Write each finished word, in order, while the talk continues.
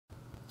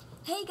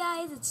Hey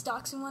guys, it's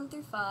Doxin1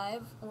 through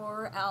 5,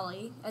 or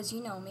Allie, as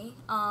you know me.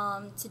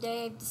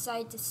 Today I've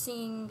decided to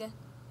sing,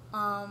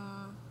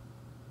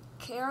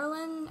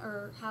 Carolyn,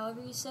 or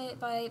however you say it,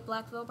 by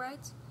Black Veil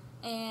Brides.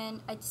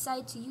 And I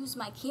decided to use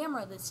my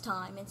camera this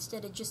time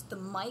instead of just the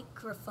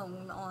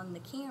microphone on the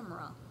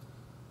camera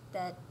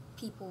that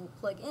people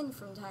plug in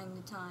from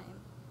time to time.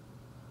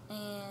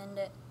 And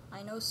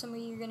I know some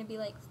of you are going to be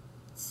like,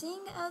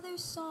 sing other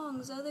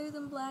songs other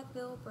than Black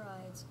Veil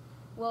Brides.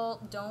 Well,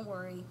 don't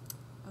worry.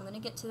 I'm going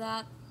to get to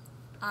that.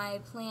 I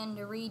plan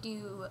to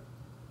redo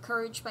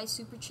Courage by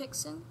Super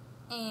Chickson,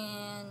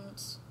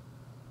 and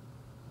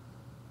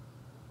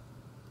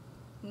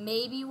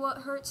maybe What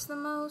Hurts the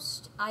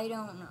Most? I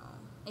don't know.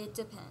 It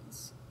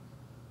depends.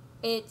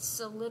 It's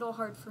a little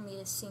hard for me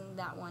to sing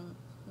that one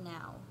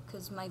now,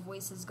 because my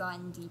voice has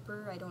gotten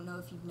deeper. I don't know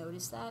if you've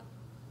noticed that.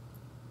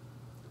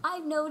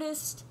 I've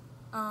noticed,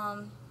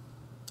 and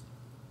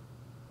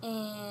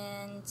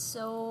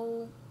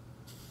so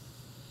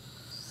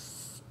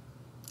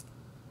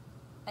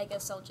I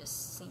guess I'll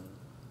just sing.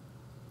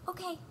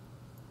 Okay.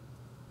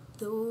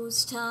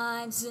 Those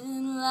times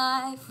in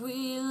life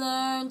we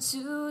learn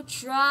to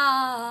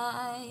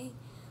try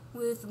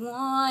with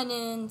one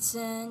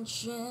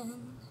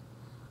intention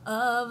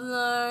of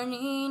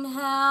learning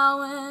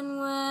how and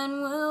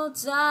when we'll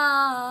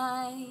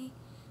die,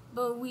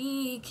 but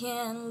we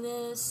can't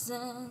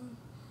listen.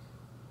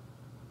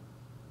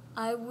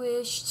 I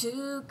wish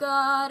to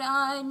God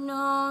I'd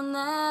known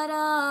that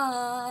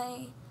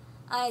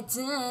I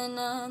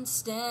didn't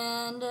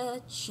stand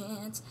a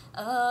chance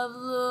of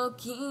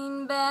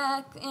looking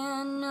back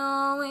and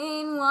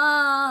knowing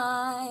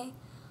why,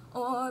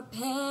 or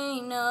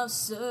pain of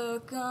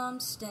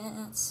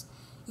circumstance.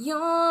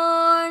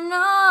 You're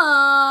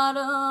not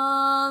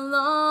alone.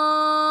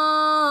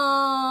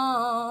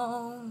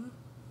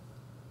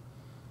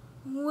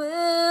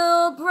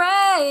 We'll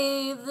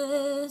brave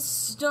this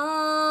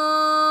storm.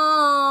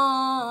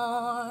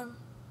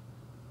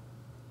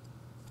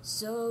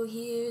 So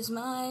here's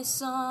my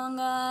song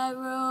I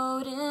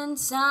wrote in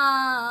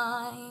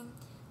time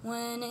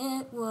when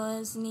it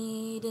was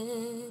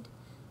needed.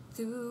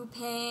 Through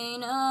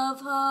pain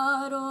of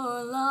heart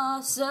or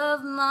loss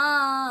of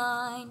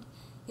mind,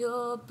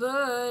 your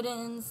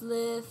burden's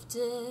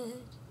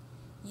lifted.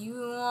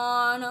 You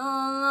aren't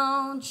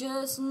alone,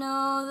 just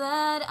know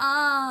that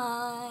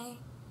I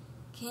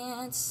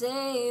can't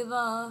save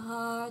our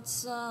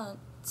hearts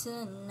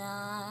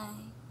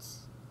tonight.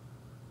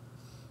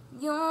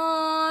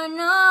 You're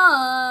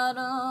not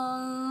alone.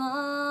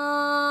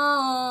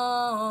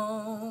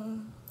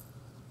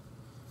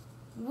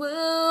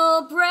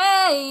 We'll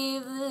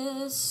brave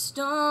this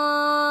storm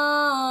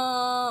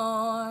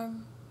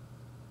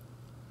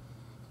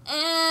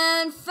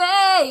and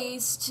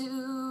face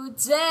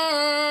today.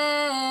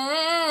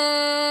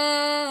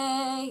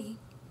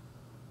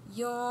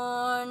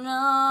 You're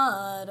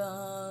not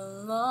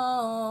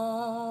alone.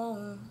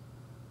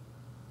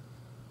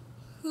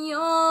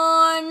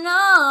 You're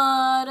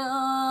not alone.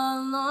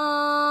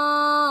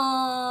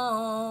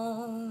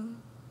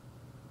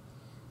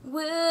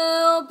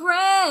 We'll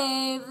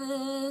brave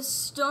this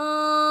storm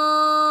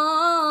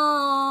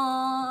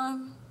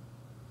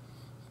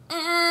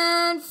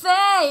and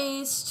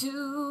face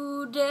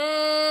today.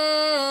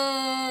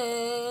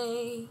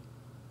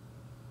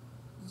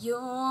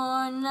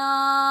 You're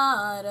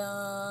not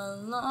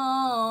alone.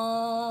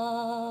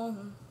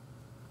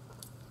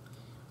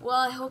 Well,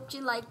 I hope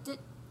you liked it,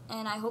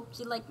 and I hope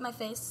you liked my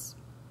face,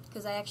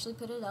 because I actually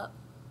put it up,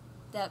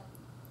 that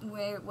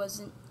where it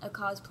wasn't a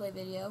cosplay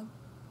video.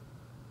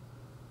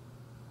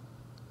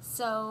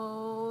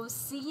 So,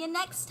 see you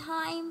next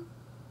time.